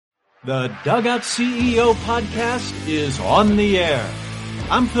The Dugout CEO podcast is on the air.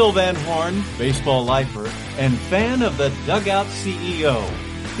 I'm Phil Van Horn, baseball lifer and fan of the Dugout CEO.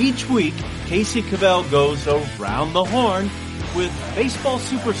 Each week, Casey Cavell goes around the horn with baseball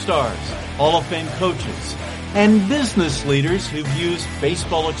superstars, Hall of Fame coaches, and business leaders who've used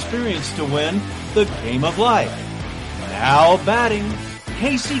baseball experience to win the game of life. Now batting,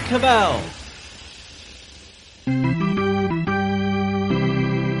 Casey Cavell.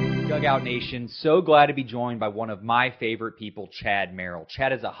 Dugout Nation, so glad to be joined by one of my favorite people, Chad Merrill.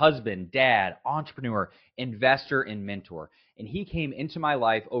 Chad is a husband, dad, entrepreneur, investor, and mentor. And he came into my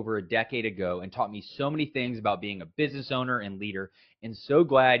life over a decade ago and taught me so many things about being a business owner and leader. And so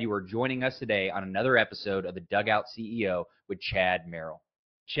glad you are joining us today on another episode of the Dugout CEO with Chad Merrill.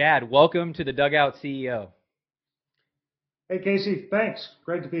 Chad, welcome to the Dugout CEO. Hey, Casey. Thanks.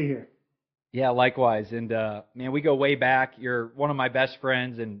 Great to be here. Yeah, likewise. And, man, we go way back. You're one of my best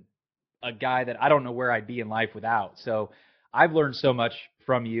friends and a guy that I don't know where I'd be in life without. So I've learned so much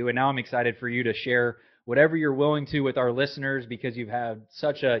from you, and now I'm excited for you to share whatever you're willing to with our listeners, because you've had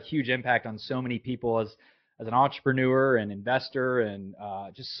such a huge impact on so many people as an entrepreneur and investor and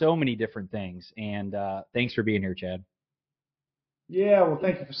just so many different things. And thanks for being here, Chad. Yeah, well,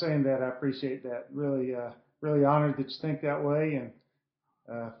 thank you for saying that. I appreciate that. Really, really honored that you think that way,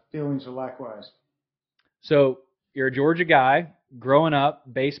 and feelings are likewise. So you're a Georgia guy. Growing up,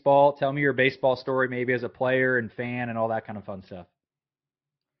 baseball, tell me your baseball story, maybe as a player and fan and all that kind of fun stuff.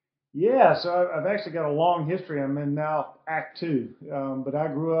 Yeah, so I've actually got a long history. I'm in now Act 2, but I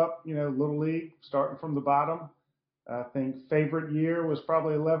grew up, Little League, starting from the bottom. I think favorite year was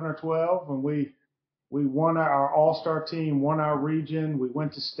probably 11 or 12 when we won our all-star team, won our region. We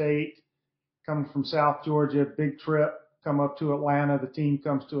went to state, coming from South Georgia, big trip, come up to Atlanta. The team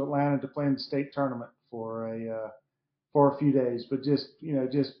comes to Atlanta to play in the state tournament for a few days, but just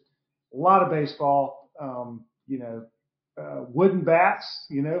a lot of baseball, wooden bats,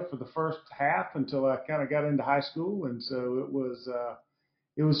 for the first half until I kind of got into high school. And so it was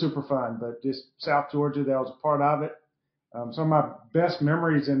super fun, but just South Georgia, that was a part of it. Some of my best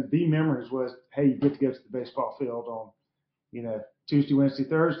memories and the memories was, hey, you get to go to the baseball field on, Tuesday, Wednesday,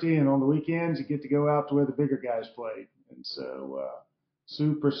 Thursday, and on the weekends you get to go out to where the bigger guys played. And so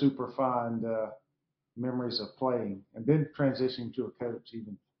super, super fond memories of playing, and then transitioning to a coach,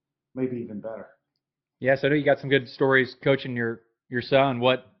 maybe even better. Yeah, so I know you got some good stories coaching your son.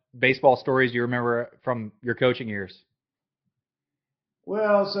 What baseball stories do you remember from your coaching years?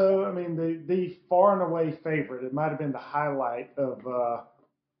 Well, so I mean, the far and away favorite, it might have been the highlight of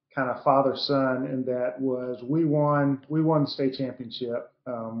kind of father-son, and that was we won the state championship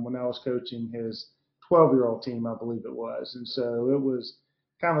when I was coaching his 12-year-old team, I believe it was. And so it was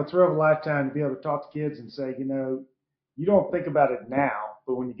kind of a thrill of a lifetime to be able to talk to kids and say, you don't think about it now,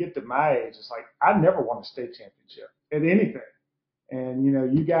 but when you get to my age, it's like, I never won a state championship at anything. And,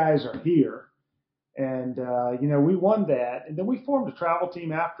 you guys are here. And, we won that. And then we formed a travel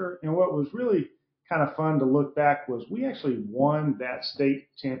team after. And what was really kind of fun to look back was we actually won that state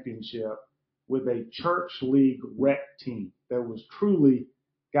championship with a church league rec team that was truly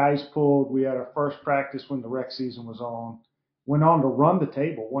guys pulled. We had our first practice when the rec season was on. Went on to run the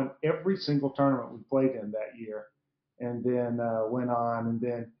table, won every single tournament we played in that year, and then went on. And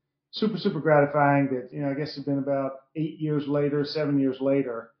then super, super gratifying that, I guess it's been about 7 years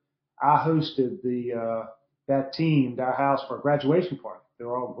later, I hosted that team at our house for a graduation party. They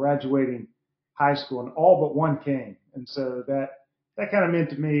were all graduating high school, and all but one came. And so that kind of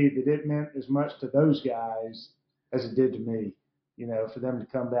meant to me that it meant as much to those guys as it did to me, for them to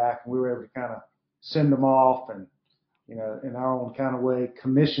come back, and we were able to kind of send them off and, in our own kind of way,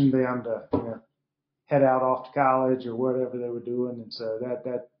 commission them to, head out off to college or whatever they were doing. And so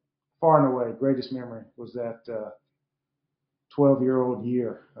that far and away greatest memory was that 12-year-old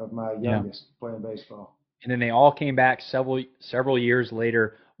year of my youngest playing baseball. And then they all came back several years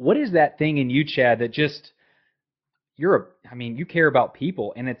later. What is that thing in you, Chad, that just you care about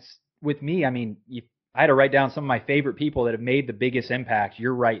people, and it's with me. I had to write down some of my favorite people that have made the biggest impact.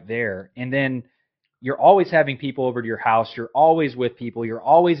 You're right there, and then you're always having people over to your house. You're always with people. You're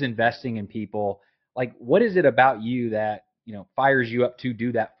always investing in people. Like, what is it about you that, fires you up to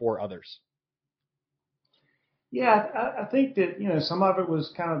do that for others? Yeah, I think that, some of it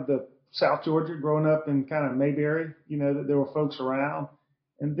was kind of the South Georgia, growing up in kind of Mayberry, that there were folks around.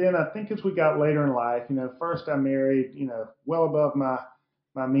 And then I think as we got later in life, first I married, well above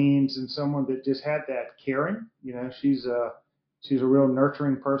my means, and someone that just had that caring. She's a real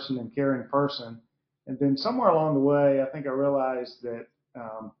nurturing person and caring person. And then somewhere along the way, I think I realized that,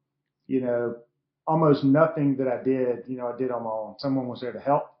 almost nothing that I did, I did on my own. Someone was there to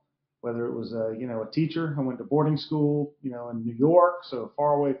help. whether it was a teacher. I went to boarding school, in New York, so a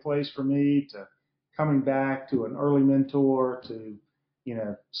faraway place for me, to coming back to an early mentor to,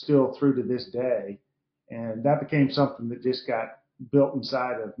 still through to this day. And that became something that just got built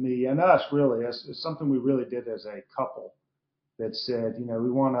inside of me and us, really. It's something we really did as a couple that said, we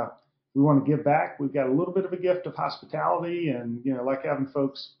want to give back. We've got a little bit of a gift of hospitality and, like having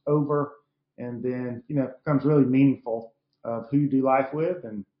folks over, and then, it becomes really meaningful of who you do life with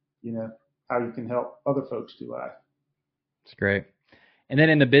and, how you can help other folks do life. That's great. And then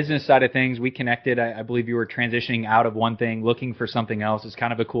in the business side of things, we connected. I believe you were transitioning out of one thing, looking for something else. It's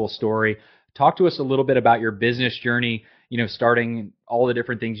kind of a cool story. Talk to us a little bit about your business journey, starting all the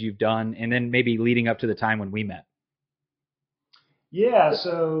different things you've done, and then maybe leading up to the time when we met. Yeah,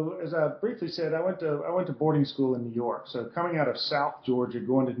 so as I briefly said, I went to boarding school in New York. So coming out of South Georgia,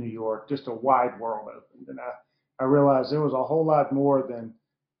 going to New York, just a wide world opened. And I realized there was a whole lot more than,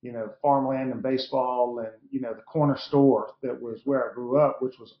 farmland and baseball and, the corner store that was where I grew up,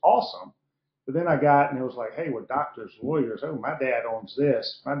 which was awesome. But then I got, and it was like, hey, we're doctors, lawyers. Oh, my dad owns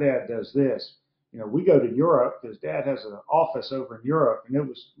this. My dad does this. We go to Europe because Dad has an office over in Europe, and it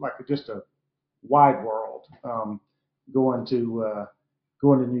was like just a wide world. Going to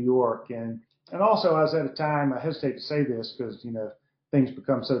New York, and also I was at a time, I hesitate to say this because things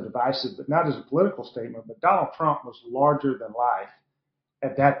become so divisive, but not as a political statement, but Donald Trump was larger than life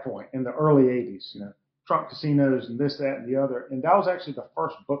at that point in the early 80s. Trump casinos and this, that, and the other, and that was actually the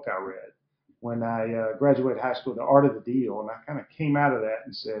first book I read when I graduated high school, The Art of the Deal, and I kind of came out of that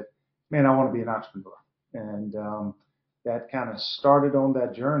and said, man, I want to be an entrepreneur, and that kind of started on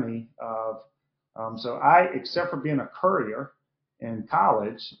that journey of so except for being a courier in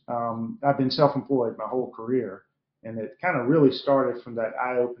college, I've been self-employed my whole career. And it kind of really started from that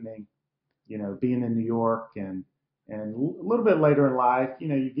eye-opening, being in New York and a little bit later in life,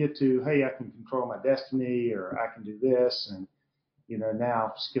 you get to, hey, I can control my destiny, or I can do this. And,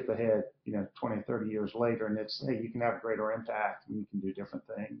 now skip ahead, 20 or 30 years later, and it's, hey, you can have a greater impact and you can do different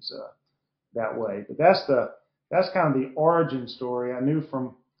things that way. But that's kind of the origin story. I knew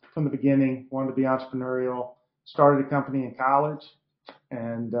from the beginning, wanted to be entrepreneurial, started a company in college,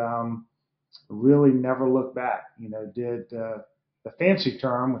 and really never looked back. Did the fancy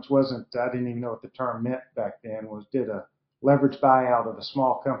term, which wasn't, I didn't even know what the term meant back then, did a leverage buyout of a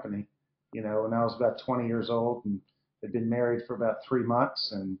small company, when I was about 20 years old, and had been married for about 3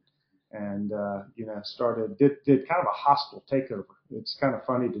 months, and did kind of a hostile takeover. It's kind of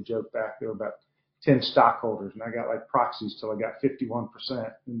funny to joke back. There were about 10 stockholders, and I got like proxies till I got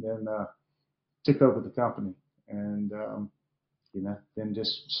 51%, and then took over the company, and then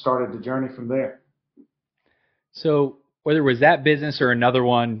just started the journey from there. So whether it was that business or another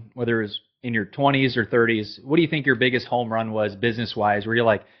one, whether it was in your 20s or 30s, what do you think your biggest home run was business-wise, where you're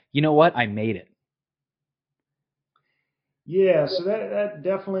like, you know what, I made it? Yeah, so that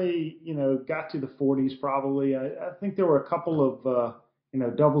definitely, got to the 40s probably. I think there were a couple of,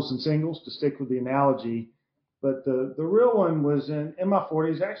 doubles and singles, to stick with the analogy. But the real one was in my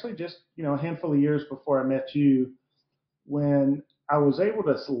 40s, actually just, a handful of years before I met you, when I was able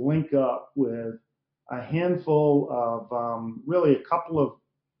to link up with a handful of really a couple of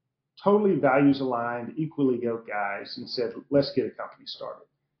totally values aligned, equally yoked guys, and said, let's get a company started.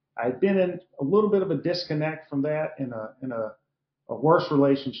 I'd been in a little bit of a disconnect from that in a worse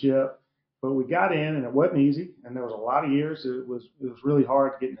relationship, but we got in, and it wasn't easy, and there was a lot of years it was really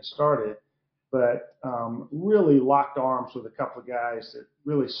hard getting it started, but really locked arms with a couple of guys that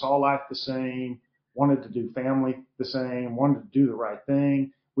really saw life the same, wanted to do family the same, wanted to do the right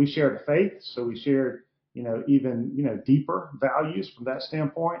thing. We shared a faith, so we shared even deeper values from that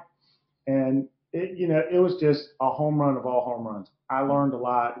standpoint, and it was just a home run of all home runs. I learned a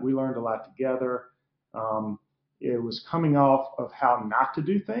lot. We learned a lot together. It was coming off of how not to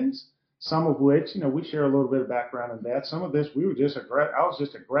do things, some of which, we share a little bit of background in that. Some of this, I was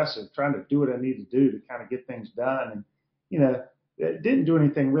just aggressive, trying to do what I needed to do to kind of get things done. And, it didn't do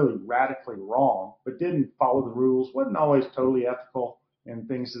anything really radically wrong, but didn't follow the rules, wasn't always totally ethical in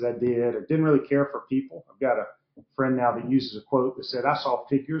things that I did, or didn't really care for people. I've got a friend now that uses a quote that said, I saw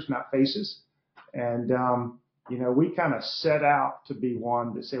figures, not faces. And, we kind of set out to be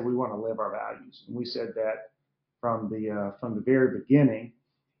one that said we want to live our values. And we said that from the very beginning.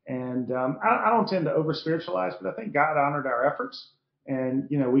 And I don't tend to over spiritualize, but I think God honored our efforts. And,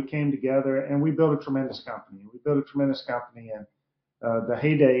 we came together and we built a tremendous company. We built a tremendous company in the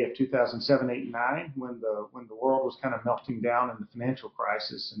heyday of 2007, 8, and 9, when the world was kind of melting down in the financial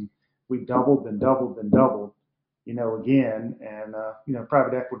crisis. And we doubled and doubled and doubled, again. And,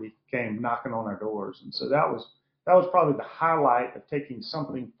 private equity came knocking on our doors. And so that was that was probably the highlight of taking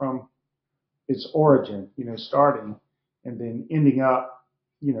something from its origin, starting and then ending up,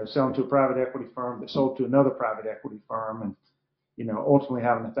 selling to a private equity firm that sold to another private equity firm, and ultimately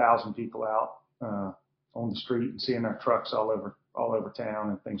having 1,000 people out on the street and seeing our trucks all over town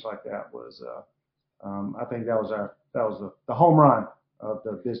and things like that was, I think that was the home run of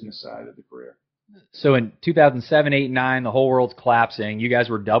the business side of the career. So in 2007, 8, 9, the whole world's collapsing. You guys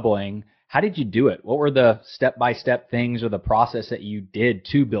were doubling. How did you do it? What were the step-by-step things or the process that you did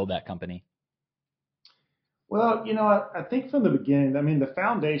to build that company? Well, I think from the beginning, the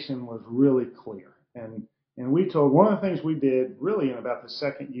foundation was really clear. And we told, one of the things we did really in about the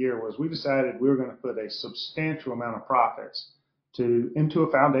second year was we decided we were going to put a substantial amount of profits into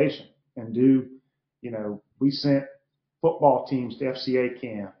a foundation and we sent football teams to FCA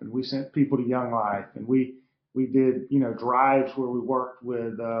camp, and we sent people to Young Life, and we did, drives where we worked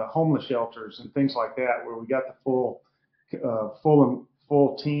with homeless shelters and things like that, where we got the full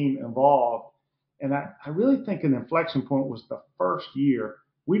team involved. And I really think an inflection point was the first year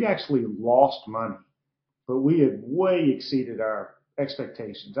we'd actually lost money, but we had way exceeded our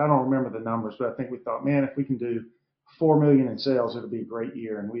expectations. I don't remember the numbers, but I think we thought, man, if we can do $4 million in sales, it'll be a great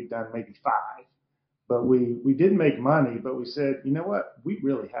year. And we'd done maybe 5. But we didn't make money, but we said, you know what? We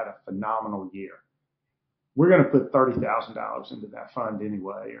really had a phenomenal year. We're going to put $30,000 into that fund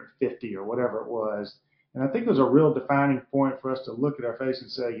anyway, or 50 or whatever it was. And I think it was a real defining point for us to look at our face and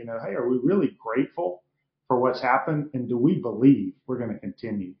say, hey, are we really grateful for what's happened? And do we believe we're going to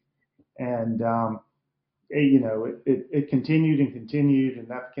continue? And, it continued and continued, and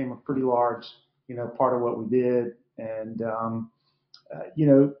that became a pretty large, part of what we did. And,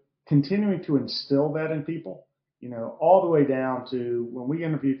 continuing to instill that in people, all the way down to when we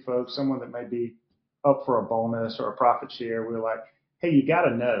interviewed folks, someone that may be up for a bonus or a profit share, we're like, hey, you got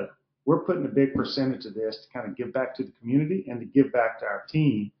to know we're putting a big percentage of this to kind of give back to the community and to give back to our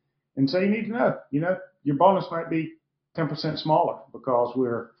team. And so you need to know, your bonus might be 10% smaller because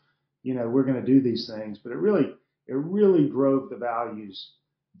we're going to do these things, but it really drove the values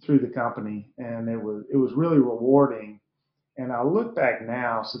through the company, and it was really rewarding. And I look back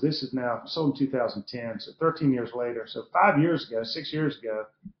now, so this is now sold in 2010, so 13 years later. So 6 years ago,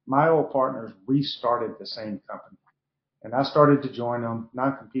 my old partners restarted the same company. And I started to join them.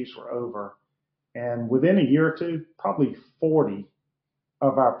 Non-competes were over. And within a year or two, probably 40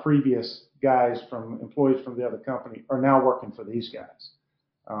 of our previous employees from the other company are now working for these guys.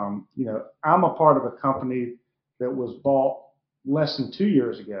 I'm a part of a company that was bought less than 2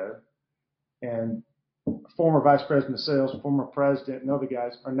 years ago, and former vice president of sales, former president, and other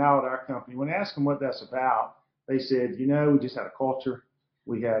guys are now at our company. When I asked them what that's about, they said, we just had a culture.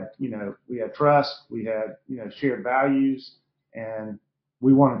 We had trust. We had, shared values, and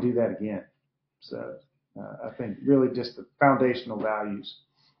we want to do that again. So I think really just the foundational values.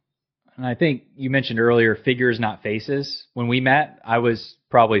 And I think you mentioned earlier, figures, not faces. When we met, I was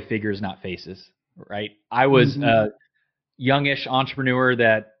probably figures, not faces, right? I was a youngish entrepreneur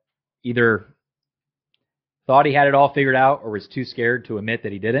that either thought he had it all figured out or was too scared to admit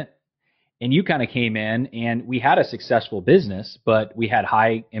that he didn't. And you kind of came in, and we had a successful business, but we had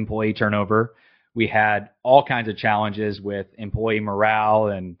high employee turnover. We had all kinds of challenges with employee morale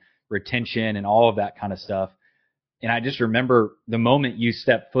and retention and all of that kind of stuff. And I just remember the moment you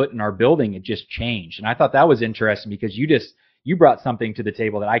stepped foot in our building, it just changed. And I thought that was interesting because you brought something to the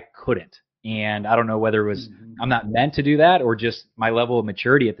table that I couldn't. And I don't know whether it was I'm not meant to do that or just my level of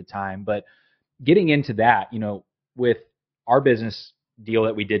maturity at the time. But getting into that, with our business deal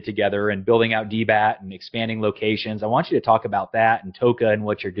that we did together and building out DBAT and expanding locations, I want you to talk about that and Toka and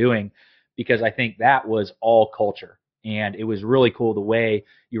what you're doing, because I think that was all culture. And it was really cool the way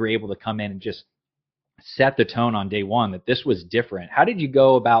you were able to come in and just set the tone on day one that this was different. How did you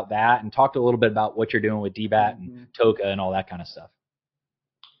go about that? And talk a little bit about what you're doing with DBAT and Toka and all that kind of stuff.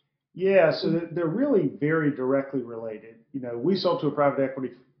 Yeah, so they're really very directly related. We sold to a private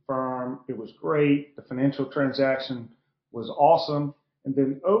equity firm. It was great. The financial transaction was awesome. And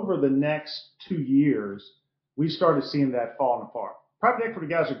then over the next 2 years, we started seeing that falling apart. Private equity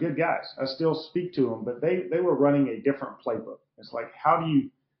guys are good guys. I still speak to them, but they were running a different playbook. It's like, how do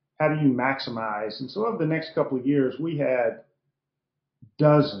you maximize? And so over the next couple of years, we had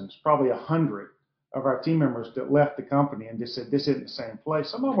dozens, probably 100 of our team members that left the company and just said, this isn't the same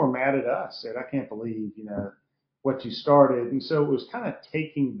place. Some of them were mad at us, said, I can't believe, what you started. And so it was kind of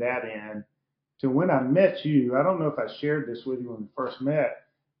taking that in to when I met you. I don't know if I shared this with you when we first met,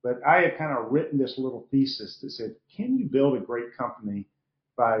 but I had kind of written this little thesis that said, can you build a great company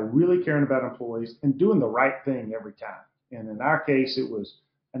by really caring about employees and doing the right thing every time? And in our case, it was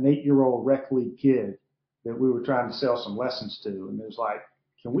an 8-year-old rec league kid that we were trying to sell some lessons to. And it was like,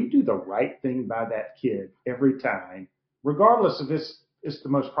 can we do the right thing by that kid every time, regardless if it's the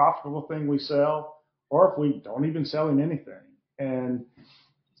most profitable thing we sell or if we don't even sell him anything?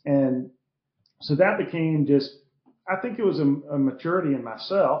 And so that became just, I think it was a maturity in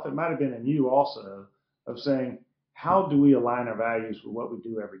myself. It might have been in you also, of saying, how do we align our values with what we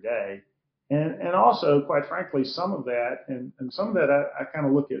do every day? And also, quite frankly, some of that, and some of that I kind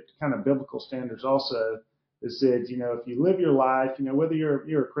of look at kind of biblical standards also, that said, if you live your life, whether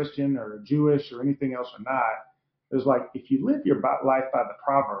you're a Christian or a Jewish or anything else or not, there's like, if you live your life by the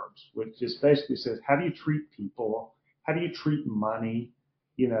Proverbs, which just basically says, how do you treat people? How do you treat money?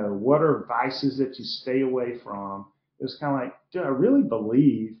 What are vices that you stay away from? It's kind of like, do I really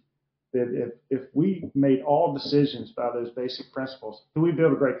believe that if we made all decisions by those basic principles, do we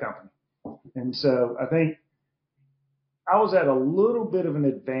build a great company? And so I think I was at a little bit of an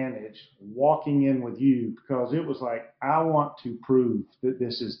advantage walking in with you, because it was like, I want to prove that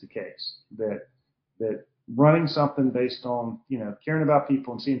this is the case, that running something based on, caring about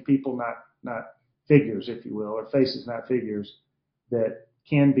people and seeing people, not figures, if you will, or faces, not figures, that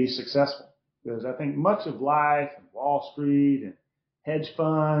can be successful. Because I think much of life and Wall Street and hedge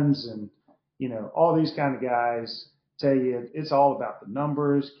funds and, all these kind of guys tell you it's all about the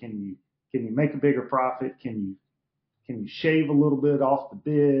numbers. Can you make a bigger profit? Can you shave a little bit off the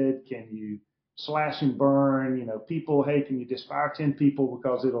bid? Can you slash and burn? People, hey, can you just fire 10 people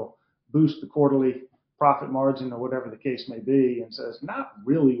because it'll boost the quarterly profit margin or whatever the case may be? And so it's not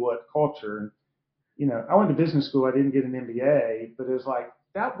really what culture. And, I went to business school. I didn't get an MBA, but it was like,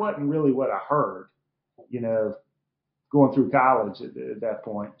 that wasn't really what I heard, going through college at that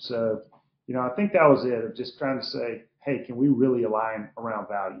point. So, I think that was it, of just trying to say, hey, can we really align around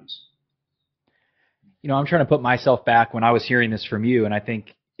values? I'm trying to put myself back when I was hearing this from you, and I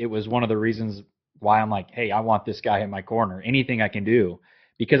think it was one of the reasons why I'm like, hey, I want this guy in my corner, anything I can do,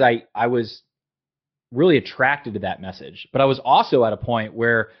 because I was really attracted to that message. But I was also at a point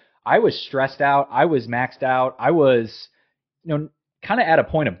where I was stressed out, I was maxed out, I was, kind of at a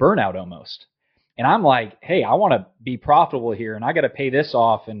point of burnout almost. And I'm like, hey, I want to be profitable here, and I got to pay this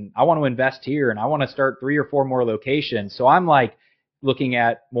off, and I want to invest here, and I want to start 3 or 4 more locations. So I'm like looking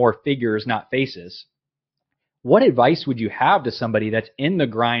at more figures, not faces. What advice would you have to somebody that's in the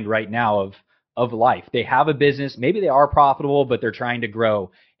grind right now of life? They have a business, maybe they are profitable, but they're trying to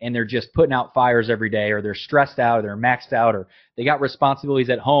grow, and they're just putting out fires every day, or they're stressed out, or they're maxed out, or they got responsibilities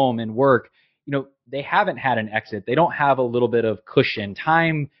at home and work. They haven't had an exit. They don't have a little bit of cushion.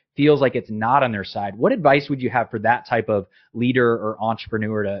 Time feels like it's not on their side. What advice would you have for that type of leader or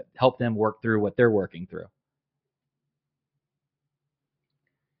entrepreneur to help them work through what they're working through?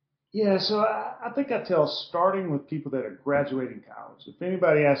 Yeah, so I think I tell, starting with people that are graduating college. If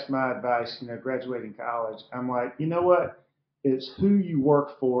anybody asks my advice, graduating college, I'm like, you know what? It's who you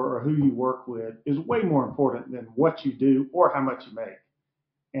work for or who you work with is way more important than what you do or how much you make.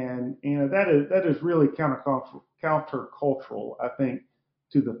 And, that is really countercultural, I think,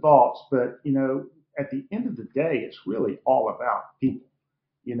 to the thoughts. But, at the end of the day, it's really all about people.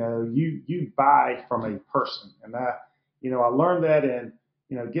 You buy from a person. And I learned that in,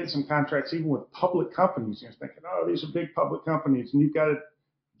 getting some contracts, even with public companies, thinking, oh, these are big public companies and you've got to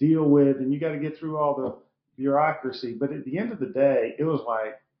deal with, and you got to get through all the bureaucracy. But at the end of the day, it was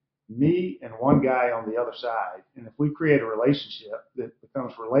like me and one guy on the other side. And if we create a relationship that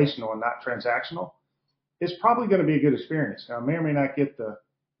becomes relational and not transactional, it's probably going to be a good experience. Now, I may or may not get the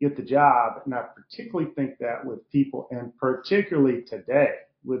job, and I particularly think that with people, and particularly today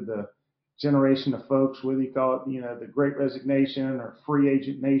with the generation of folks, whether you call it, the Great Resignation or free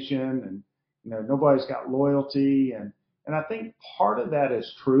agent nation, and nobody's got loyalty, and I think part of that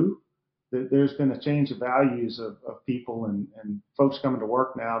is true, that there's been a change of values of people and folks coming to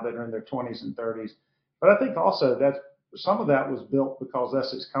work now that are in their 20s and 30s. But I think also that some of that was built because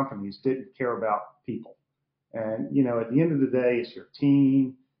us as companies didn't care about people. And, at the end of the day, it's your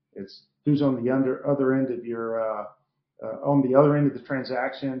team. It's who's on the other end of your, on the other end of the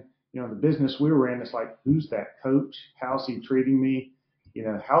transaction. The business we were in, it's like, who's that coach? How's he treating me?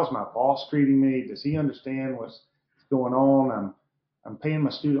 How's my boss treating me? Does he understand what's going on? I'm paying my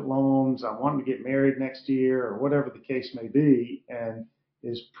student loans. I'm wanting to get married next year, or whatever the case may be. And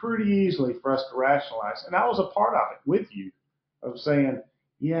it's pretty easily for us to rationalize. And I was a part of it with you, of saying,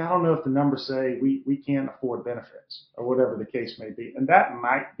 yeah, I don't know if the numbers say we can't afford benefits, or whatever the case may be. And that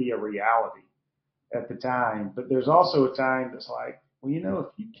might be a reality at the time. But there's also a time that's like, well, if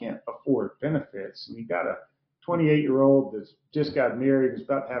you can't afford benefits, and you got a 28-year-old that's just got married and is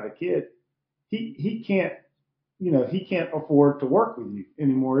about to have a kid, he can't afford to work with you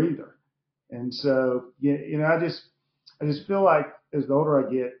anymore either. And so, I just feel like as the older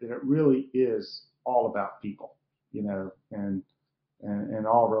I get, that it really is all about people, and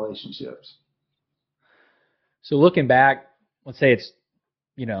all relationships. So looking back, let's say it's,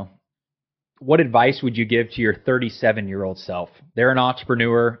 you know, what advice would you give to your 37-year-old self? They're an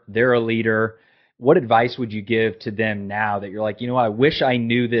entrepreneur, they're a leader. What advice would you give to them now that you're like, you know what, I wish I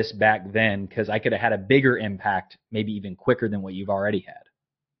knew this back then because I could have had a bigger impact, maybe even quicker than what you've already had?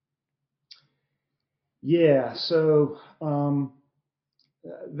 Yeah. So,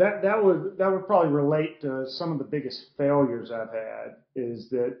 that would probably relate to some of the biggest failures I've had is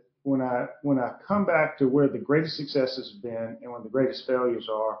that when I come back to where the greatest successes have been and when the greatest failures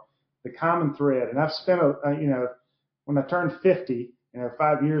are, the common thread, and I've spent when I turned 50,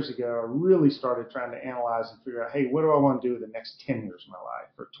 5 years ago, I really started trying to analyze and figure out, hey, what do I want to do with the next 10 years of my life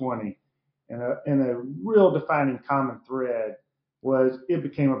or 20? And a real defining common thread was it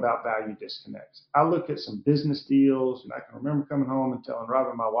became about value disconnects. I looked at some business deals, and I can remember coming home and telling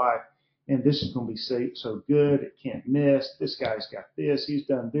Robin, my wife, and this is going to be so good, it can't miss. This guy's got this, he's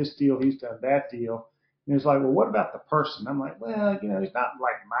done this deal, he's done that deal. And it's like, well, what about the person? I'm like, well, he's not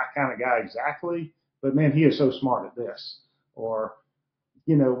like my kind of guy exactly, but man, he is so smart at this. Or,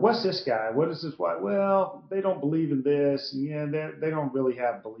 what's this guy? What is this? Why? Well, they don't believe in this, and they don't really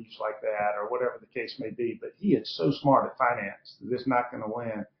have beliefs like that, or whatever the case may be. But he is so smart at finance that it's not going to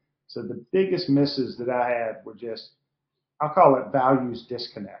win. So the biggest misses that I had were just, I'll call it values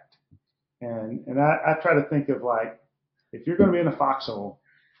disconnect. And I try to think of like, if you're going to be in a foxhole,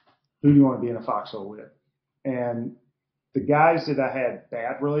 who do you want to be in a foxhole with? And the guys that I had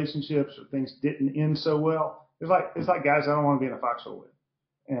bad relationships or things didn't end so well, it's like guys I don't want to be in a foxhole with.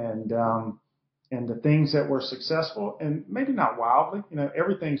 And the things that were successful, and maybe not wildly,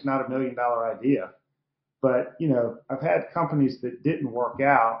 everything's not $1 million idea, but I've had companies that didn't work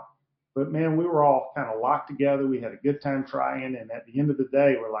out, but man, we were all kind of locked together. We had a good time trying, and at the end of the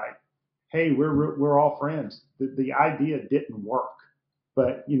day, we're like, hey, we're all friends. The idea didn't work,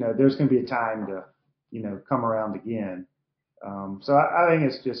 but there's going to be a time to come around again. So I think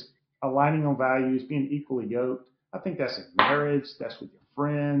it's just aligning on values, being equally yoked. I think that's in marriage, that's with your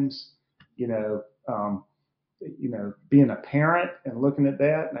friends, being a parent and looking at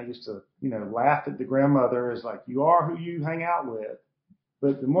that. And I used to, laugh at the grandmother is like, you are who you hang out with.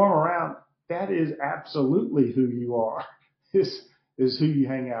 But the more I'm around, that is absolutely who you are, is who you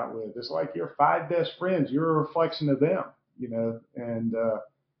hang out with. It's like your 5 best friends, you're a reflection of them,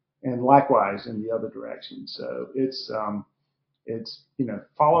 and likewise in the other direction. So it's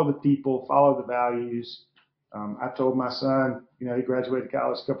follow the people, follow the values. I told my son, he graduated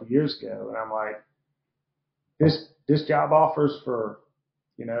college a couple of years ago, and I'm like, this job offers for,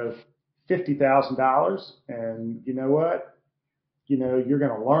 $50,000, and you know what? You're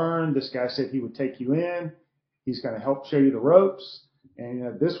going to learn. This guy said he would take you in. He's going to help show you the ropes.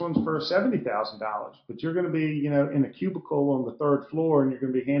 And this one's for $70,000, but you're going to be, in a cubicle on the 3rd floor, and you're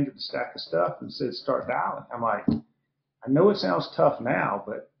going to be handed a stack of stuff and said, start dialing. I'm like, I know it sounds tough now,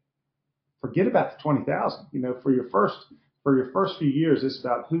 but forget about the 20,000. For your first few years, it's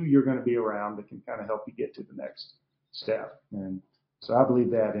about who you're going to be around that can kind of help you get to the next step. And so I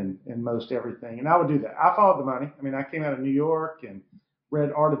believe that in most everything. And I would do that. I followed the money. I mean, I came out of New York and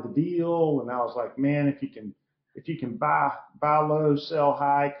read Art of the Deal, and I was like, man, if you can buy low, sell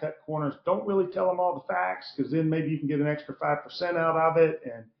high, cut corners, don't really tell them all the facts, because then maybe you can get an extra 5% out of it.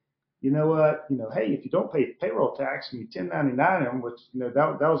 And you know what? Hey, if you don't pay payroll tax and you 1099 them, which that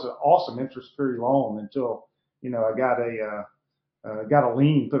was an awesome interest-free loan until I got a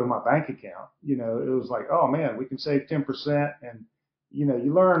lien put on my bank account. It was like, oh man, we can save 10%, and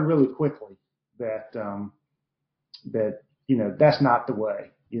you learn really quickly that that's not the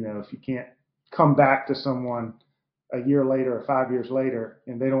way. If you can't come back to someone a year later or 5 years later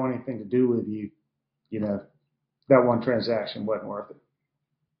and they don't want anything to do with you, that one transaction wasn't worth it.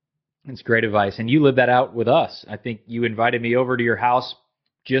 That's great advice. And you lived that out with us. I think you invited me over to your house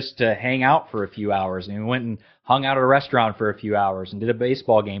just to hang out for a few hours. And we went and hung out at a restaurant for a few hours and did a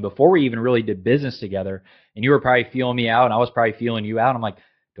baseball game before we even really did business together. And you were probably feeling me out, and I was probably feeling you out. I'm like,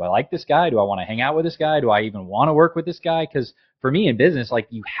 do I like this guy? Do I want to hang out with this guy? Do I even want to work with this guy? Because for me in business, like,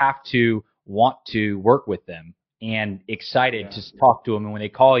 you have to want to work with them and excited to talk to them. And when they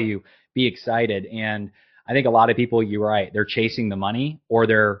call you, be excited. And I think a lot of people, you're right, they're chasing the money, or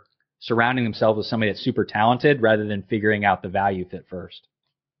they're surrounding themselves with somebody that's super talented rather than figuring out the value fit first.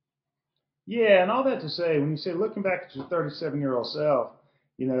 Yeah, and all that to say, when you say looking back at your 37-year-old self,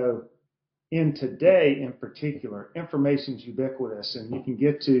 in today in particular, information's ubiquitous, and you can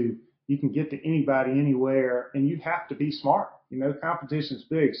get to anybody anywhere, and you have to be smart. Competition's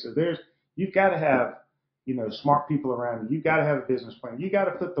big, so you've got to have, smart people around you. You've got to have a business plan. You got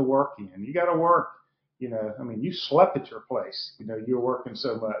to put the work in. You got to work. You slept at your place. You're working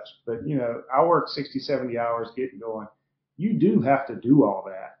so much. But, I work 60, 70 hours getting going. You do have to do all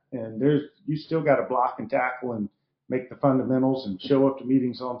that. And you still got to block and tackle and make the fundamentals and show up to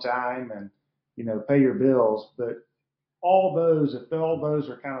meetings on time and, pay your bills. But if all those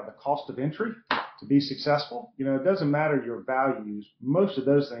are kind of the cost of entry to be successful, it doesn't matter your values. Most of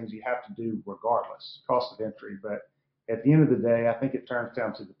those things you have to do regardless, cost of entry. But at the end of the day, I think it turns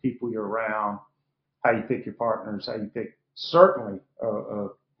down to the people you're around, how you pick your partners, how you pick certainly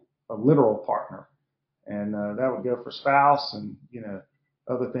a literal partner. And that would go for spouse and,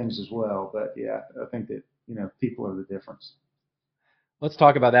 other things as well. But yeah, I think that, people are the difference. Let's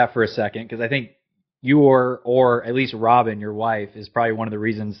talk about that for a second, because I think you or at least Robin, your wife, is probably one of the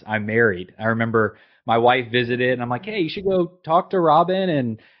reasons I'm married. I remember my wife visited, and I'm like, hey, you should go talk to Robin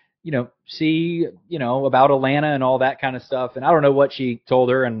and, see, about Atlanta and all that kind of stuff. And I don't know what she told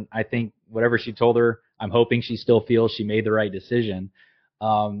her, and I think whatever she told her, I'm hoping she still feels she made the right decision.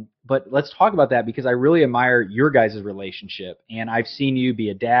 But let's talk about that, because I really admire your guys' relationship, and I've seen you be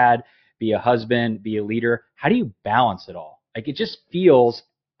a dad, be a husband, be a leader. How do you balance it all? Like, it just feels,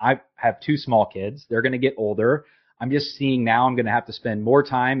 I have 2 small kids. They're going to get older. I'm just seeing now I'm going to have to spend more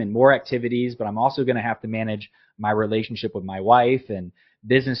time and more activities, but I'm also going to have to manage my relationship with my wife and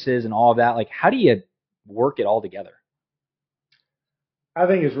businesses and all of that. Like, how do you work it all together? I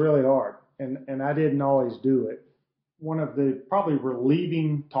think it's really hard, and I didn't always do it. One of the probably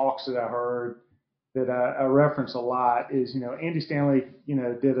relieving talks that I heard that I reference a lot is, Andy Stanley,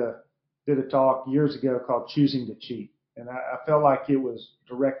 did a talk years ago called Choosing to Cheat. And I felt like it was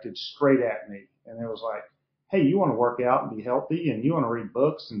directed straight at me. And it was like, hey, you want to work out and be healthy, and you want to read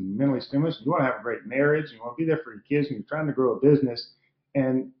books and mentally stimulate, and you want to have a great marriage, and you want to be there for your kids, and you're trying to grow a business.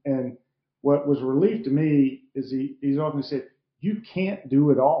 And what was a relief to me is he's often said, you can't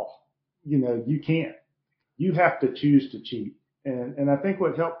do it all. You can't. You have to choose to cheat. And I think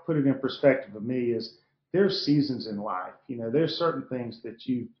what helped put it in perspective of me is there's seasons in life. There's certain things that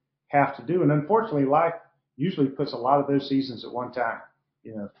you have to do. And unfortunately, life usually puts a lot of those seasons at one time.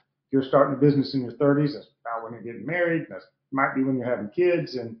 If you're starting a business in your 30s, that's about when you're getting married. That might be when you're having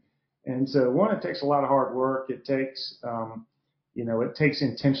kids. And so it takes a lot of hard work. It takes, it takes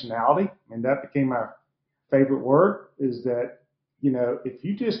intentionality. And that became my favorite word, is that, if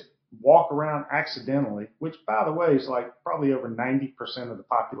you just walk around accidentally, which, by the way, is like probably over 90% of the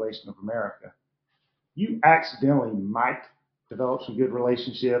population of America, you accidentally might develop some good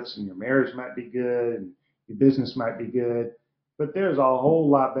relationships, and your marriage might be good, and your business might be good, but there's a whole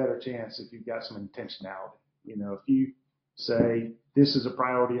lot better chance if you've got some intentionality. If you say, this is a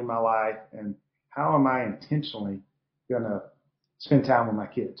priority in my life, and how am I intentionally going to spend time with my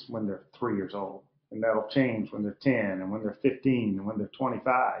kids when they're 3 years old? And that'll change when they're 10 and when they're 15 and when they're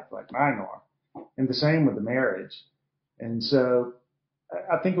 25, like mine are. And the same with the marriage. And so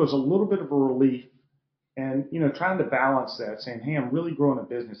I think it was a little bit of a relief, and, trying to balance that, saying, hey, I'm really growing a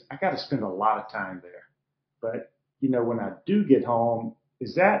business. I got to spend a lot of time there. But, when I do get home,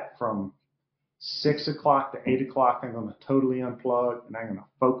 is that from 6 o'clock to 8 o'clock, I'm going to totally unplug and I'm going to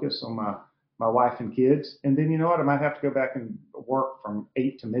focus on my wife and kids. And then, I might have to go back and work from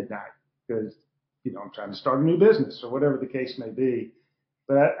 8 to midnight because, I'm trying to start a new business or whatever the case may be.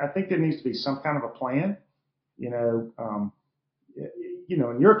 But I think there needs to be some kind of a plan. In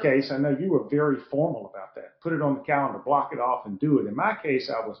your case, I know you were very formal about that. Put it on the calendar, block it off, and do it. In my case,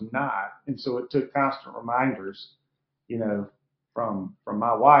 I was not, and so it took constant reminders, from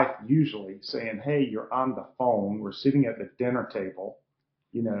my wife usually saying, "Hey, you're on the phone. We're sitting at the dinner table,"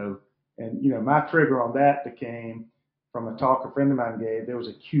 and my trigger on that became from a talk a friend of mine gave. There was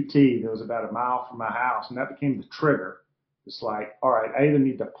a QT that was about a mile from my house, and that became the trigger. It's like, all right, I either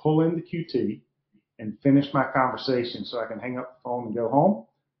need to pull in the QT and finish my conversation so I can hang up the phone and go home.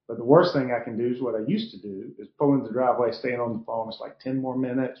 But the worst thing I can do is what I used to do, is pull into the driveway, staying on the phone. It's like 10 more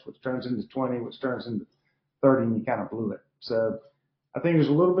minutes, which turns into 20, which turns into 30, and you kind of blew it. So I think there's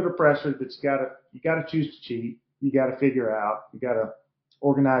a little bit of pressure that you gotta choose to cheat. You got to figure out, you got to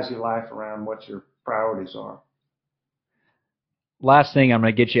organize your life around what your priorities are. Last thing, I'm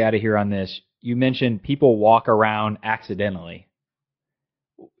going to get you out of here on this. You mentioned people walk around accidentally.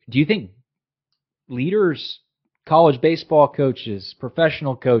 Do you think leaders, college baseball coaches,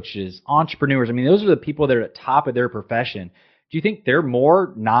 professional coaches, entrepreneurs, those are the people that are at the top of their profession. Do you think they're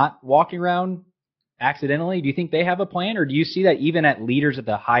more not walking around accidentally? Do you think they have a plan, or do you see that even at leaders at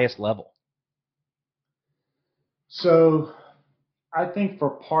the highest level? So I think for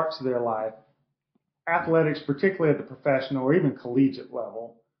parts of their life, athletics, particularly at the professional or even collegiate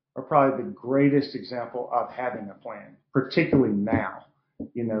level, are probably the greatest example of having a plan, particularly now.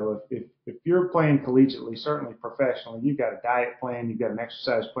 If you're playing collegiately, certainly professionally, you've got a diet plan, you've got an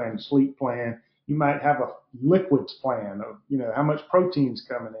exercise plan, a sleep plan. You might have a liquids plan of, how much protein's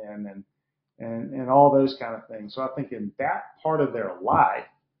coming in and all those kind of things. So I think in that part of their life,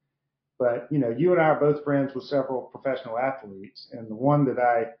 but, you and I are both friends with several professional athletes, and the one that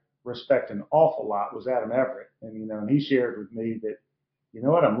I respect an awful lot was Adam Everett. And he shared with me that,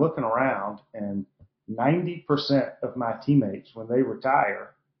 I'm looking around and 90% of my teammates, when they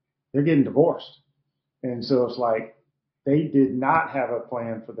retire, they're getting divorced. And so it's like they did not have a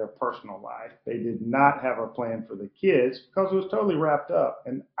plan for their personal life. They did not have a plan for the kids because it was totally wrapped up.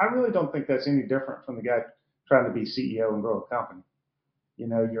 And I really don't think that's any different from the guy trying to be CEO and grow a company.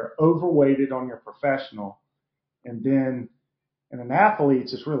 You're overweighted on your professional. And then in an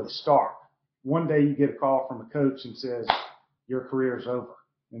athlete's, it's really stark. One day you get a call from a coach and says, your career's over.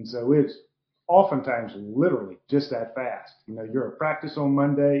 And so it's oftentimes literally just that fast. You're at practice on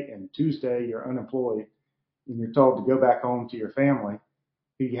Monday and Tuesday you're unemployed and you're told to go back home to your family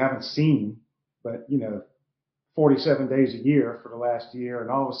who you haven't seen, but 47 days a year for the last year.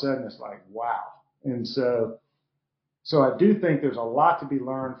 And all of a sudden it's like, wow. And so I do think there's a lot to be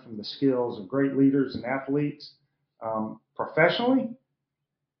learned from the skills of great leaders and athletes professionally,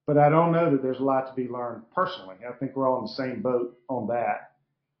 but I don't know that there's a lot to be learned personally. I think we're all in the same boat on that.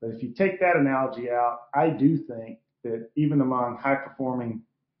 But if you take that analogy out, I do think that even among high-performing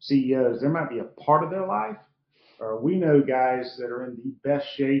CEOs, there might be a part of their life, or we know guys that are in the best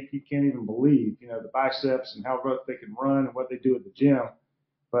shape you can't even believe, the biceps and how rough they can run and what they do at the gym,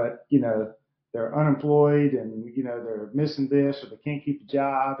 but, they're unemployed and, they're missing this or they can't keep a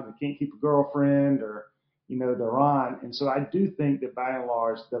job and they can't keep a girlfriend or, they're on. And so I do think that by and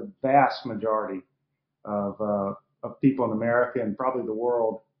large, the vast majority of people in America and probably the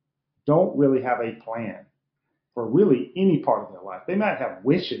world don't really have a plan for really any part of their life. They might have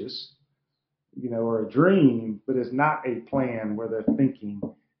wishes, or a dream, but it's not a plan where they're thinking,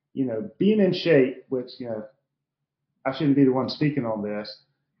 being in shape, which, I shouldn't be the one speaking on this,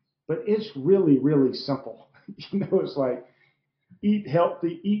 but it's really, really simple. It's like eat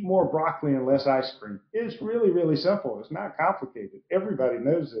healthy, eat more broccoli and less ice cream. It's really, really simple. It's not complicated. Everybody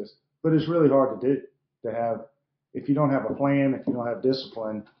knows this, but it's really hard to do. If you don't have a plan, if you don't have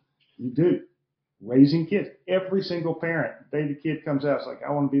discipline, you do. Raising kids, every single parent, the day the kid comes out, it's like,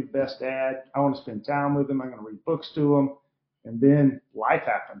 I want to be the best dad. I want to spend time with them. I'm going to read books to them. And then life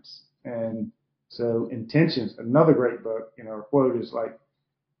happens. And so Intentions, another great book, a quote is like,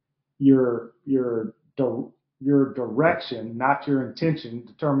 your direction, not your intention,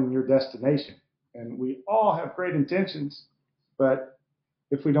 determine your destination. And we all have great intentions, but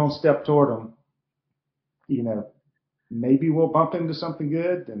if we don't step toward them, maybe we'll bump into something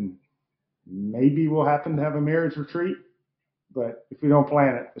good and maybe we'll happen to have a marriage retreat. But if we don't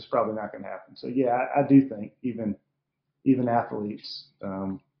plan it, it's probably not going to happen. So yeah, I do think even athletes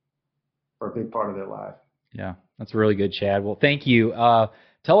are a big part of their life. Yeah, that's really good, Chad. Well, thank you.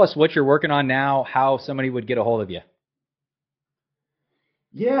 Tell us what you're working on now, how somebody would get a hold of you.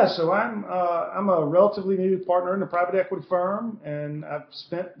 Yeah, so I'm a relatively new partner in a private equity firm, and I've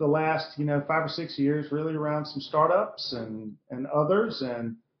spent the last 5 or 6 years really around some startups and others,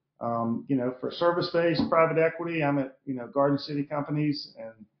 and for service-based private equity, I'm at Garden City companies,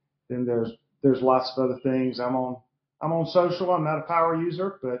 and then there's lots of other things. I'm on social. I'm not a power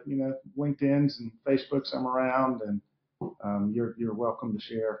user, but LinkedIn's and Facebook's I'm around, and you're welcome to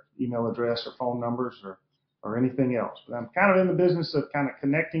share email address or phone numbers or anything else. But I'm kind of in the business of kind of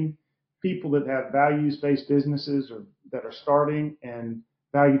connecting people that have values-based businesses or that are starting and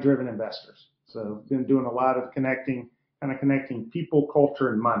value-driven investors. So I've been doing a lot of connecting people, culture,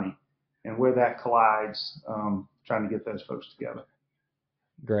 and money, and where that collides, trying to get those folks together.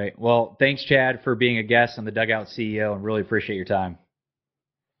 Great. Well, thanks, Chad, for being a guest on the Dugout CEO, and really appreciate your time.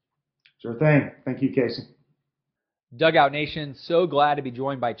 Sure thing. Thank you, Casey. Dugout Nation, so glad to be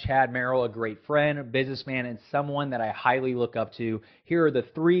joined by Chad Merrill, a great friend, businessman, and someone that I highly look up to. Here are the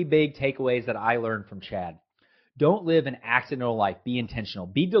 3 big takeaways that I learned from Chad. Don't live an accidental life. Be intentional.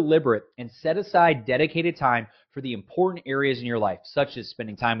 Be deliberate and set aside dedicated time for the important areas in your life, such as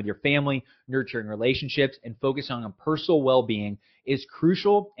spending time with your family, nurturing relationships, and focusing on personal well-being is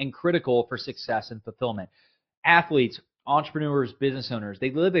crucial and critical for success and fulfillment. Athletes, entrepreneurs, business owners,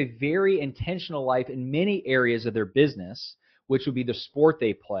 they live a very intentional life in many areas of their business, which would be the sport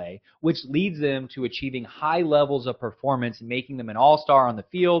they play, which leads them to achieving high levels of performance and making them an all-star on the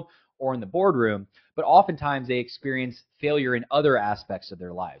field or in the boardroom. But oftentimes they experience failure in other aspects of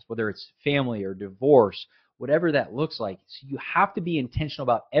their lives, whether it's family or divorce, whatever that looks like. So you have to be intentional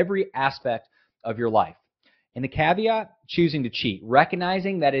about every aspect of your life. And the caveat, choosing to cheat,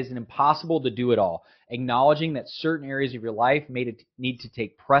 recognizing that it is impossible to do it all, acknowledging that certain areas of your life may need to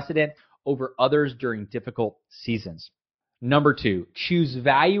take precedent over others during difficult seasons. Number 2, choose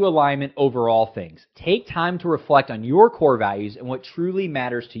value alignment over all things. Take time to reflect on your core values and what truly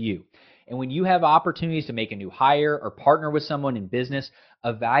matters to you. And when you have opportunities to make a new hire or partner with someone in business,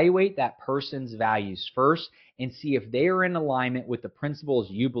 evaluate that person's values first and see if they are in alignment with the principles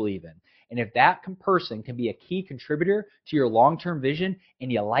you believe in. And if that person can be a key contributor to your long-term vision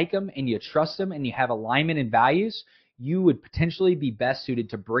and you like them and you trust them and you have alignment in values, you would potentially be best suited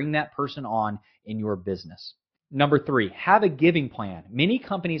to bring that person on in your business. Number 3, have a giving plan. Many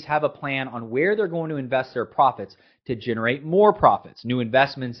companies have a plan on where they're going to invest their profits to generate more profits, new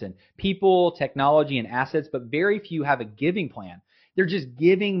investments in people, technology, and assets, but very few have a giving plan. They're just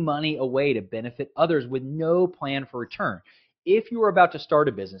giving money away to benefit others with no plan for return. If you are about to start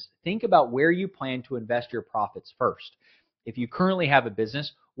a business, think about where you plan to invest your profits first. If you currently have a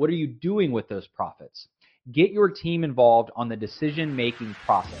business, what are you doing with those profits? Get your team involved on the decision-making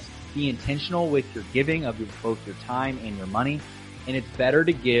process. Be intentional with your giving of both your time and your money, and it's better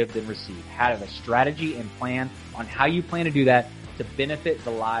to give than receive. Have a strategy and plan on how you plan to do that to benefit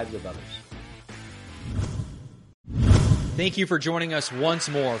the lives of others. Thank you for joining us once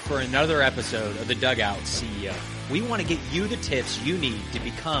more for another episode of The Dugout CEO. We want to get you the tips you need to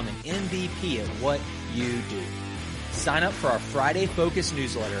become an MVP at what you do. Sign up for our Friday Focus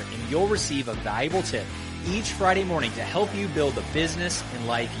newsletter and you'll receive a valuable tip each Friday morning to help you build the business and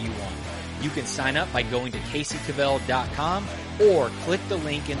life you want. You can sign up by going to CaseyCavell.com or click the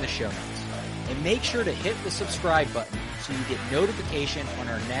link in the show notes. And make sure to hit the subscribe button so you get notification on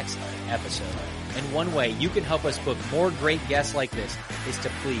our next episode. And one way you can help us book more great guests like this is to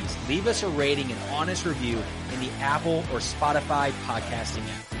please leave us a rating and honest review in the Apple or Spotify podcasting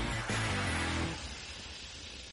app.